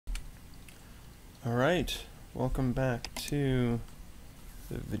Alright, welcome back to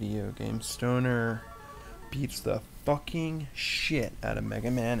the video game. Stoner beats the fucking shit out of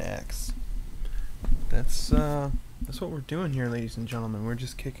Mega Man X. That's what we're doing here, ladies and gentlemen. We're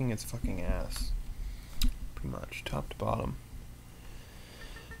just kicking its fucking ass. Pretty much, top to bottom.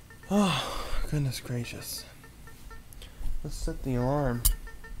 Oh, goodness gracious. Let's set the alarm.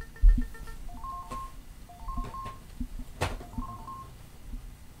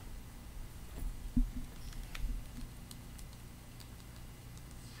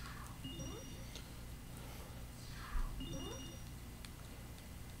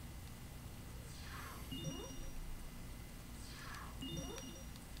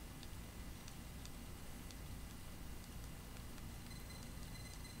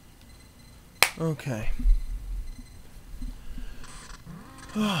 Okay.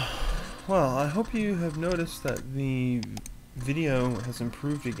 Well, I hope you have noticed that the video has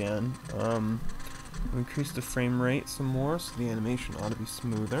improved again. We increased the frame rate some more, so the animation ought to be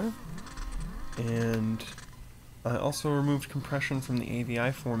smoother. And I also removed compression from the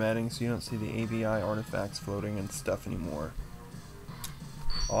AVI formatting, so you don't see the AVI artifacts floating and stuff anymore.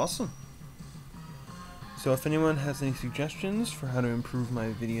 Awesome. So if anyone has any suggestions for how to improve my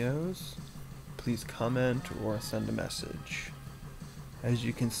videos, please comment or send a message. As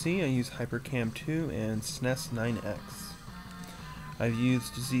you can see, I use HyperCam 2 and SNES 9X. I've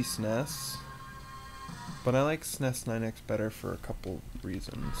used Z-SNES, but I like SNES 9X better for a couple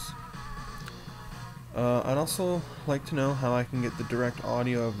reasons. I'd also like to know how I can get the direct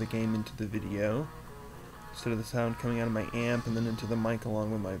audio of the game into the video, instead of the sound coming out of my amp and then into the mic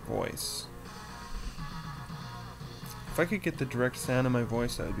along with my voice. If I could get the direct sound of my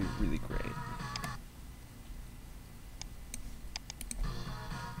voice, that would be really great.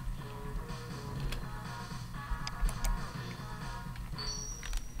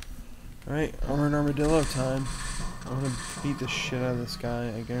 Alright, Armored Armadillo time. I'm gonna beat the shit out of this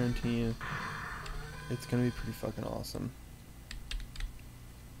guy, I guarantee you. It's gonna be pretty fucking awesome.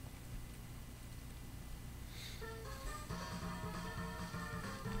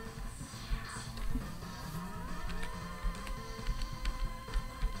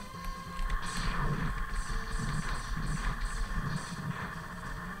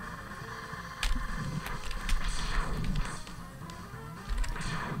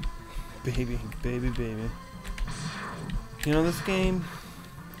 Baby. You know, this game,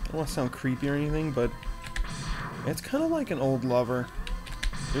 I don't want to sound creepy or anything, but it's kind of like an old lover.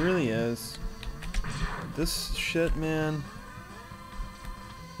 It really is. This shit, man.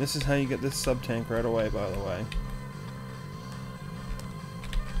 This is how you get this sub-tank right away, by the way.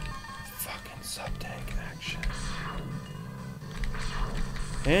 Fucking sub-tank action.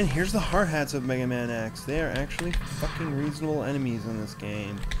 And here's the hard hats of Mega Man X. They are actually fucking reasonable enemies in this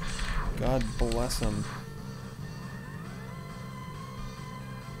game. God bless them.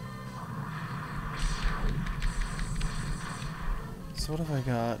 So what have I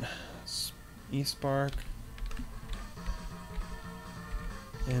got? E-Spark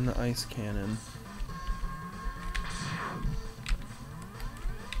and the ice cannon.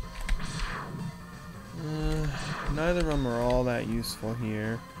 Neither of them are all that useful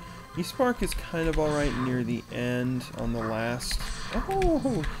here. E-Spark is kind of alright near the end on the last...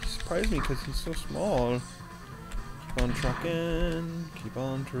 Oh, he surprised me because he's so small. Keep on trucking. Keep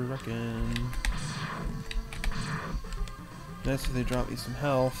on trucking. Nice if they drop me some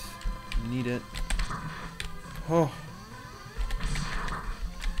health. Need it. Oh.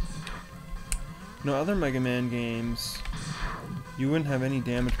 No, other Mega Man games, you wouldn't have any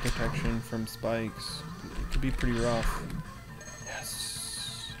damage protection from spikes. It could be pretty rough.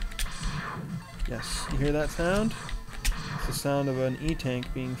 Yes. Yes. You hear that sound? It's the sound of an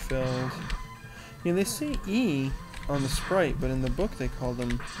E-tank being filled. Yeah, they say E on the sprite, but in the book they call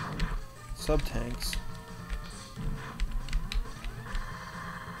them sub-tanks.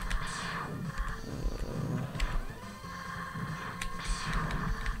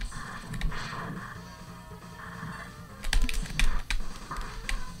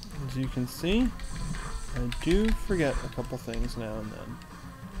 As you can see, I do forget a couple things now and then.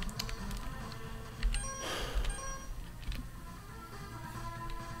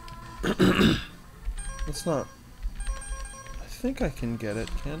 Let's not... I think I can get it,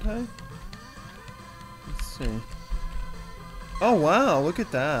 can't I? Let's see. Oh wow, look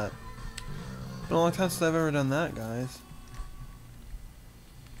at that. Been a long time since I've ever done that, guys.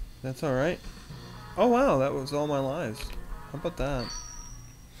 That's alright. Oh wow, that was all my lives. How about that?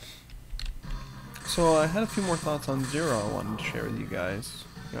 So I had a few more thoughts on Zero I wanted to share with you guys.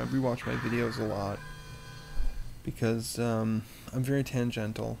 You know, I rewatch my videos a lot. because I'm very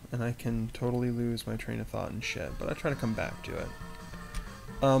tangential and I can totally lose my train of thought and shit, but I try to come back to it.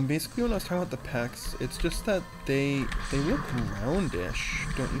 Basically when I was talking about the pecs, it's just that they look roundish,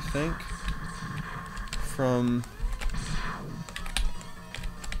 don't you think? From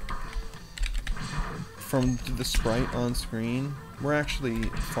the sprite on screen. We're actually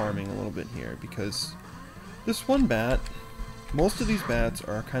farming a little bit here because this one bat, most of these bats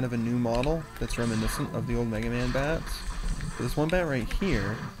are kind of a new model that's reminiscent of the old Mega Man bats. But this one bat right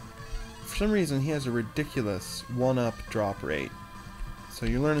here, for some reason he has a ridiculous 1-up drop rate. So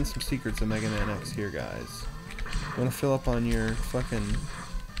you're learning some secrets of Mega Man X here, guys. You want to fill up on your fucking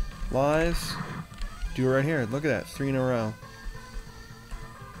lives? Do it right here. Look at that, 3 in a row.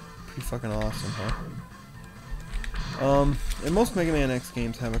 Pretty fucking awesome, huh? And most Mega Man X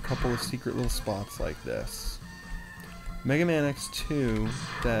games have a couple of secret little spots like this. Mega Man X2,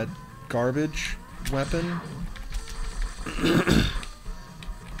 that garbage weapon,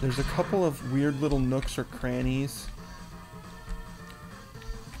 there's a couple of weird little nooks or crannies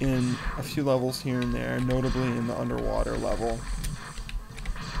in a few levels here and there, notably in the underwater level,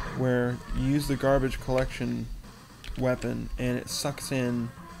 where you use the garbage collection weapon and it sucks in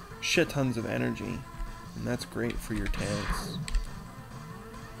shit tons of energy, and that's great for your tanks.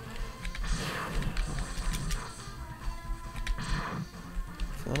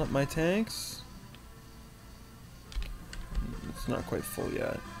 Filling up my tanks. It's not quite full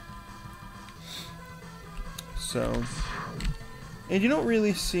yet. So, and you don't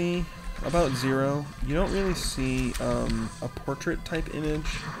really see, about Zero, you don't really see a portrait type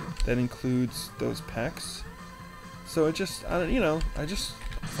image that includes those pecs. So it just, I just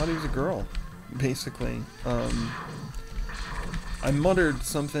thought he was a girl, basically. I muttered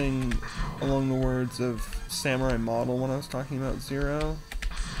something along the words of samurai model when I was talking about Zero.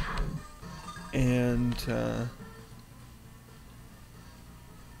 And I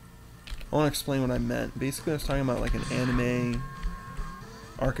want to explain what I meant. Basically I was talking about like an anime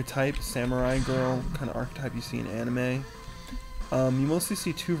archetype, samurai girl kind of archetype you see in anime. You mostly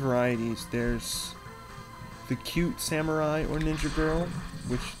see two varieties. There's the cute samurai or ninja girl,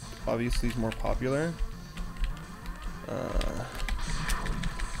 which obviously is more popular.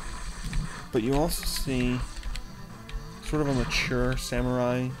 But you also see sort of a mature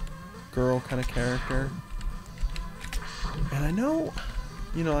samurai girl kind of character. And I know,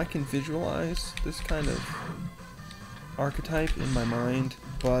 I can visualize this kind of archetype in my mind,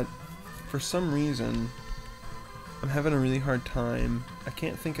 but for some reason I'm having a really hard time. I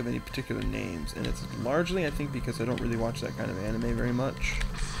can't think of any particular names, and it's largely, I think, because I don't really watch that kind of anime very much.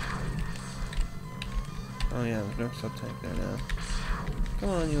 Oh yeah, there's no sub-tank there now. Come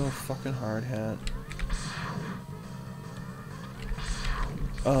on, you little fucking hard hat.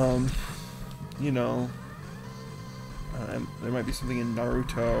 There might be something in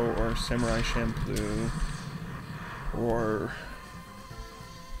Naruto or Samurai Champloo or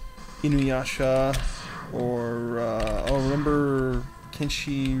Inuyasha or remember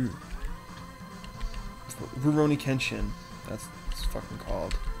Rurouni Kenshin. That's what it's fucking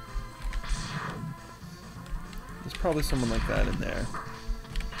called. There's probably someone like that in there.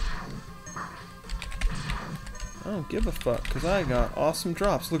 I don't give a fuck, because I got awesome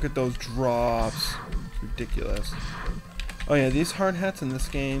drops. Look at those drops. Ridiculous. Oh yeah, these hard hats in this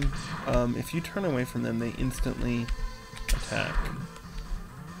game, if you turn away from them, they instantly attack.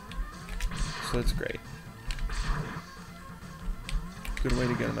 So that's great. Good way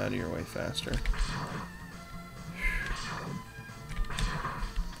to get them out of your way faster.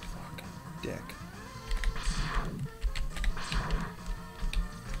 Fuck. Dick.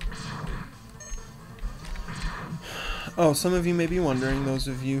 Oh, some of you may be wondering, those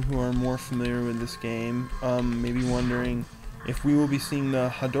of you who are more familiar with this game, may be wondering if we will be seeing the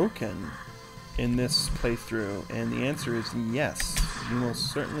Hadouken in this playthrough, and the answer is yes, you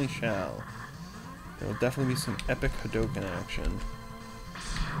most certainly shall. There will definitely be some epic Hadouken action.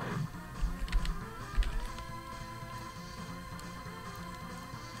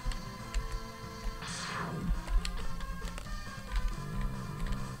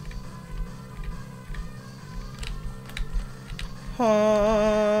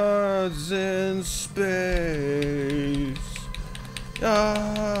 Hearts in space.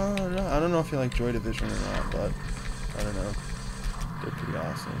 I don't know if you like Joy Division or not, but I don't know. They're pretty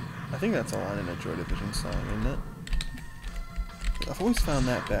awesome. I think that's a line in a Joy Division song, isn't it? I've always found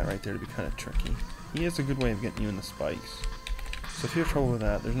that bat right there to be kind of tricky. He has a good way of getting you in the spikes. So if you have trouble with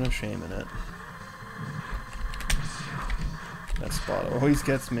that, there's no shame in it. That spot always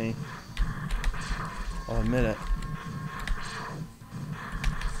gets me. I'll admit it.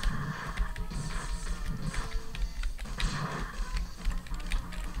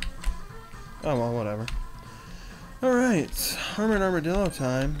 Oh well, whatever. Alright, Armored Armadillo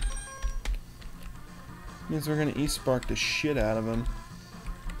time. Means we're gonna E-Spark the shit out of him.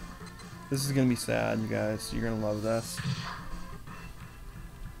 This is gonna be sad, you guys. You're gonna love this.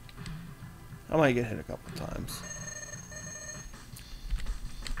 I might get hit a couple times.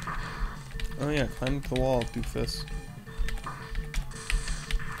 Oh yeah, climb up the wall, doofus.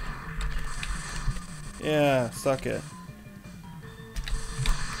 Yeah, suck it.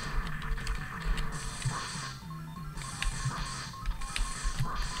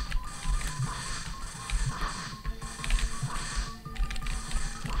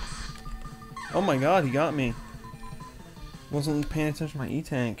 Oh my god, he got me. Wasn't paying attention to my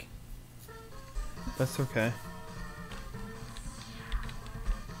E-Tank. That's okay.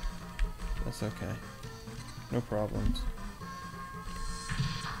 That's okay. No problems.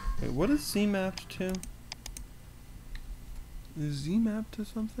 Wait, what is Z mapped to? Is Z mapped to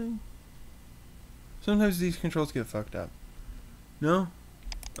something? Sometimes these controls get fucked up. No?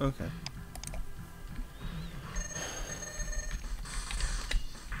 Okay.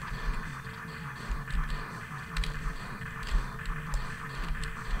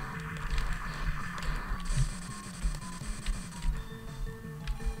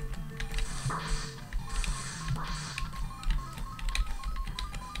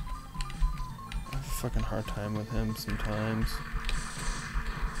 Fucking hard time with him sometimes.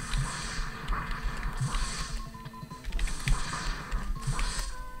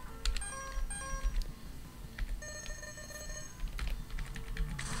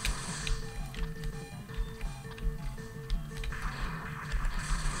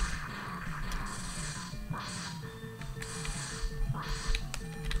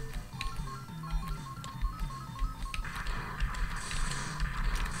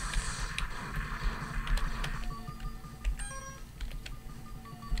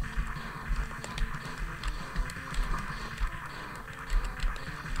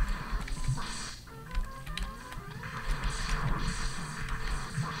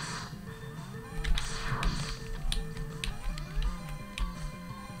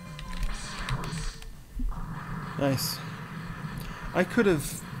 Nice. I could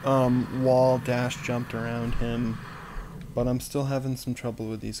have wall dash jumped around him, but I'm still having some trouble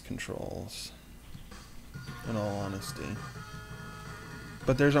with these controls, in all honesty.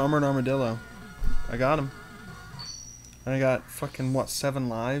 But there's Armored Armadillo. I got him. And I got fucking, what, 7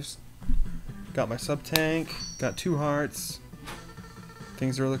 lives? Got my sub-tank, got 2 hearts.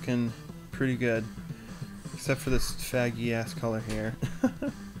 Things are looking pretty good. Except for this faggy-ass color here.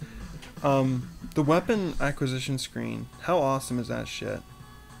 The weapon acquisition screen, how awesome is that shit?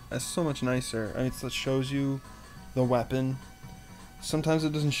 That's so much nicer. I mean, it shows you the weapon. Sometimes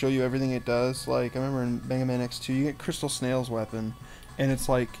it doesn't show you everything it does. Like, I remember in Mega Man X2, you get Crystal Snail's weapon, and it's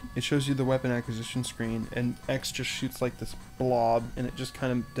like, it shows you the weapon acquisition screen, and X just shoots like this blob, and it just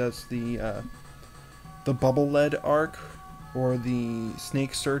kind of does the bubble lead arc, or the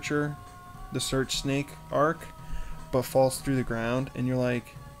snake searcher, the search snake arc, but falls through the ground, and you're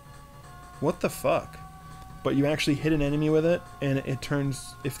like, what the fuck? But you actually hit an enemy with it, and it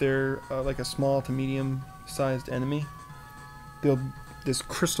turns, if they're like a small to medium sized enemy, this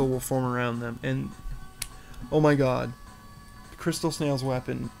crystal will form around them, and oh my god, Crystal Snail's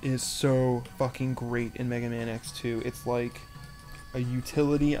weapon is so fucking great in Mega Man X2. It's like a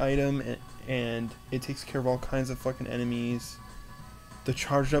utility item, and it takes care of all kinds of fucking enemies. The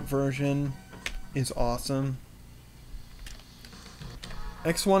charged up version is awesome.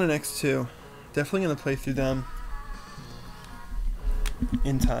 X1 and X2, definitely gonna play through them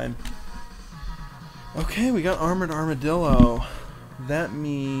in time. Okay, we got Armored Armadillo. That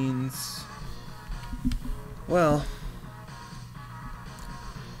means, well,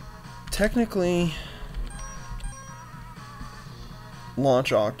 technically,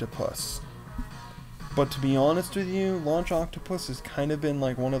 Launch Octopus. But to be honest with you, Launch Octopus has kind of been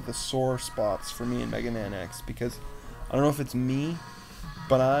like one of the sore spots for me in Mega Man X, because I don't know if it's me,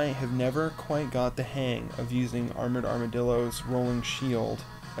 but I have never quite got the hang of using Armored Armadillo's rolling shield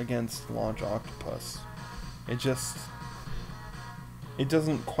against Launch Octopus. It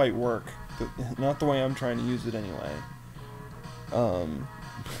doesn't quite work. Not the way I'm trying to use it anyway.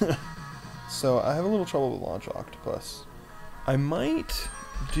 So I have a little trouble with Launch Octopus. I might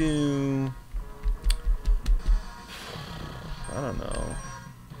do, I don't know.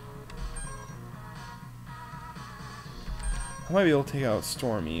 I might be able to take out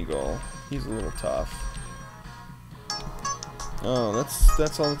Storm Eagle. He's a little tough. Oh,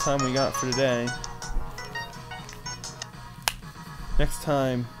 that's all the time we got for today. Next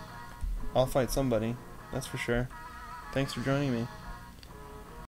time, I'll fight somebody. That's for sure. Thanks for joining me.